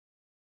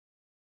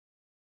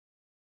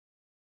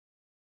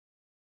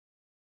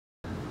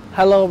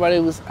Hello, my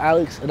name is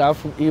Alex, and I'm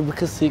from IBA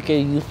Cacique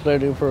Youth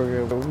Learning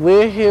Program.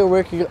 We're here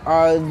working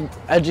on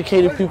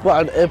educating people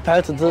on the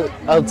impact of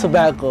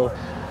tobacco.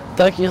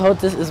 Don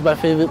Quijote's is my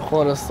favorite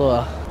corner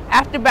store.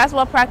 After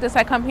basketball practice,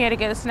 I come here to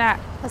get a snack.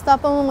 I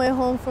stop on my way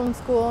home from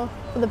school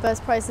for the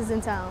best prices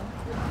in town.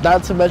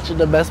 Not to mention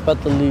the best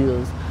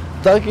pastelitos.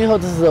 Don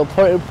Quijote's is an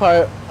important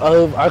part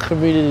of our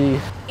community.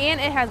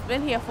 And it has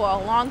been here for a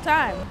long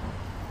time.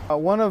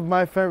 One of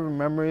my favorite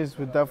memories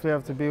would definitely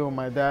have to be when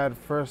my dad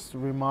first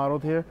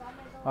remodeled here.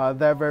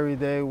 That very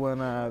day when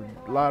a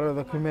lot of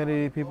the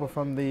community, people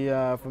from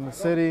the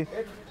city,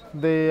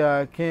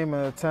 they came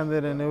and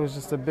attended, and it was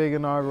just a big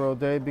inaugural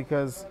day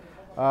because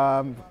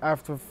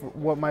after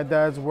what my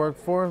dad's worked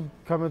for,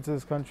 coming to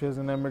this country as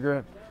an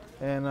immigrant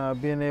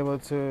and being able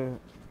to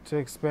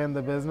expand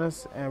the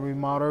business and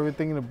remodel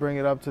everything to bring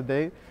it up to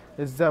date,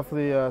 it's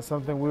definitely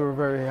something we were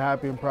very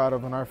happy and proud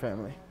of in our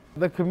family.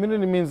 The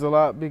community means a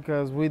lot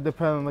because we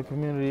depend on the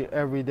community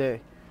every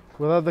day.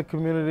 Without the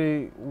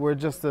community, we're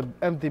just an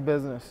empty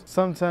business.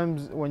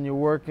 Sometimes when you're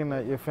working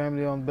at your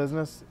family-owned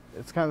business,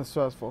 it's kind of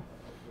stressful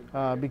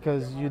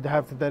because you'd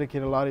have to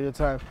dedicate a lot of your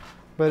time.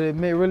 But it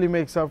really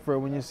makes up for it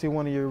when you see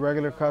one of your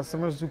regular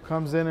customers who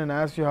comes in and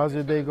asks you, how's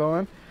your day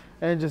going?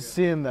 And just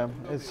seeing them.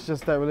 It's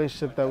just that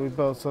relationship that we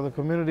built. So the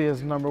community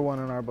is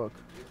 #1 in our book.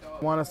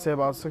 I want to say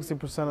about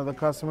 60% of the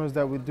customers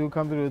that we do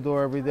come through the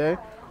door every day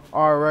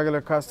are regular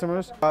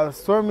customers. The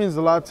store means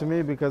a lot to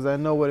me because I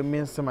know what it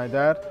means to my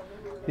dad.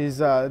 He's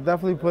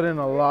definitely put in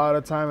a lot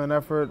of time and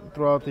effort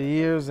throughout the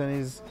years, and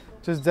he's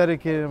just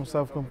dedicated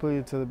himself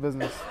completely to the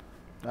business.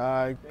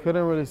 I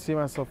couldn't really see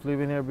myself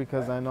leaving here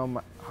because I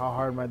know how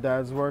hard my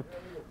dad's worked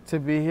to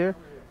be here.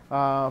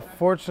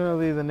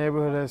 Fortunately, the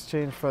neighborhood has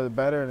changed for the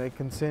better, and it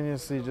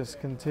continues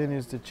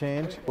to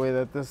change. The way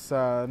that this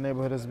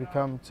neighborhood has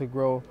become to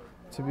grow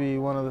to be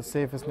one of the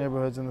safest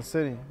neighborhoods in the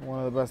city, one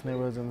of the best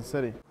neighborhoods in the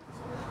city.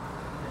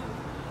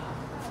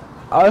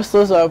 Our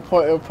stores are an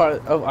important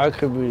part of our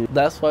community.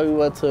 That's why we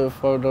want to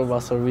inform them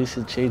about some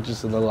recent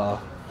changes in the law.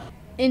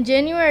 In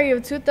January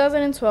of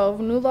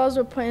 2012, new laws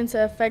were put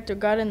into effect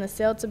regarding the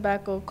sale of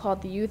tobacco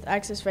called the Youth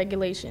Access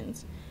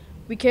Regulations.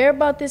 We care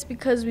about this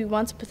because we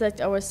want to protect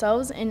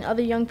ourselves and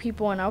other young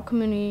people in our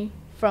community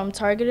from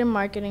targeted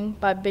marketing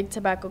by big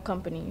tobacco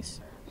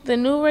companies. The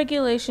new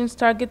regulations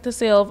target the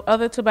sale of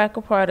other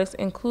tobacco products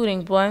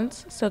including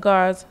blunts,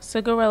 cigars,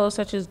 cigarillos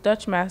such as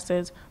Dutch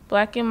Masters,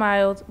 Black and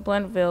Mild,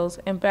 Bluntvilles,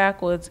 and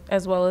Backwoods,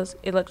 as well as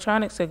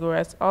electronic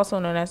cigarettes, also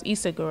known as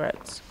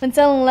e-cigarettes. When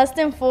selling less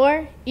than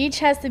 4, each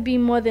has to be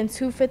more than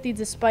 $2.50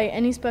 despite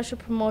any special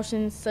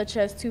promotions such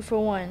as 2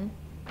 for 1.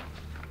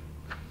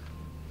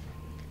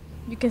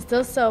 You can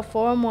still sell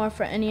 4 or more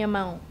for any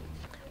amount.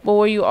 But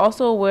were you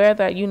also aware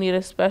that you need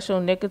a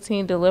special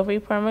nicotine delivery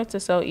permit to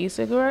sell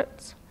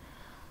e-cigarettes?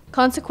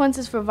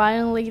 Consequences for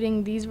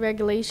violating these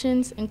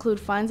regulations include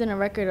fines, and a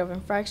record of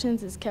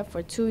infractions is kept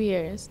for 2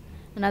 years.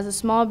 And as a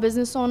small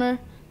business owner,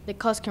 the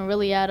cost can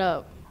really add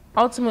up.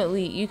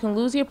 Ultimately, you can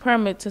lose your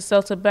permit to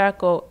sell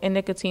tobacco and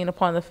nicotine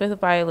upon the 5th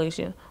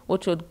violation,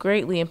 which would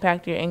greatly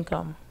impact your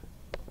income.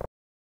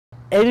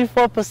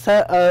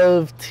 84%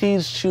 of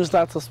teens choose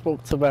not to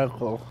smoke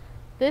tobacco.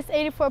 This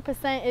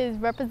 84% is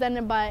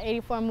represented by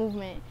 84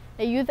 Movement,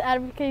 a youth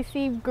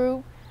advocacy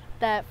group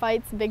that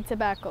fights big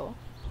tobacco.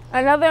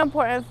 Another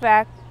important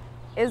fact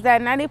is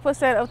that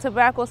 90% of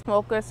tobacco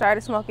smokers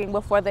started smoking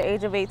before the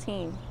age of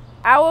 18.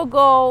 Our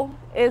goal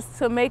is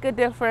to make a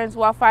difference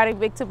while fighting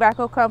big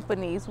tobacco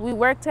companies. We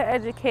work to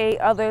educate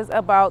others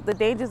about the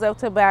dangers of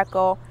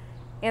tobacco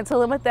and to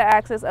limit the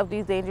access of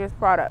these dangerous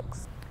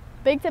products.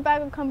 Big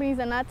tobacco companies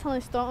are not telling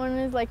store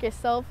owners like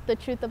yourself the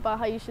truth about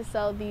how you should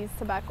sell these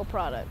tobacco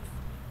products.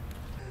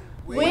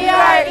 We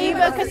are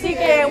IBA Cacique,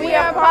 and we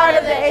are part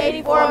of the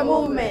 84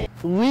 Movement.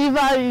 We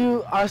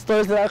value our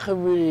stores in our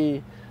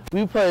community.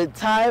 We put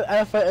time,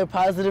 effort, and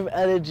positive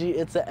energy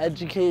into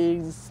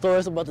educating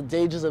stores about the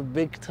dangers of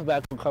big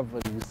tobacco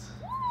companies.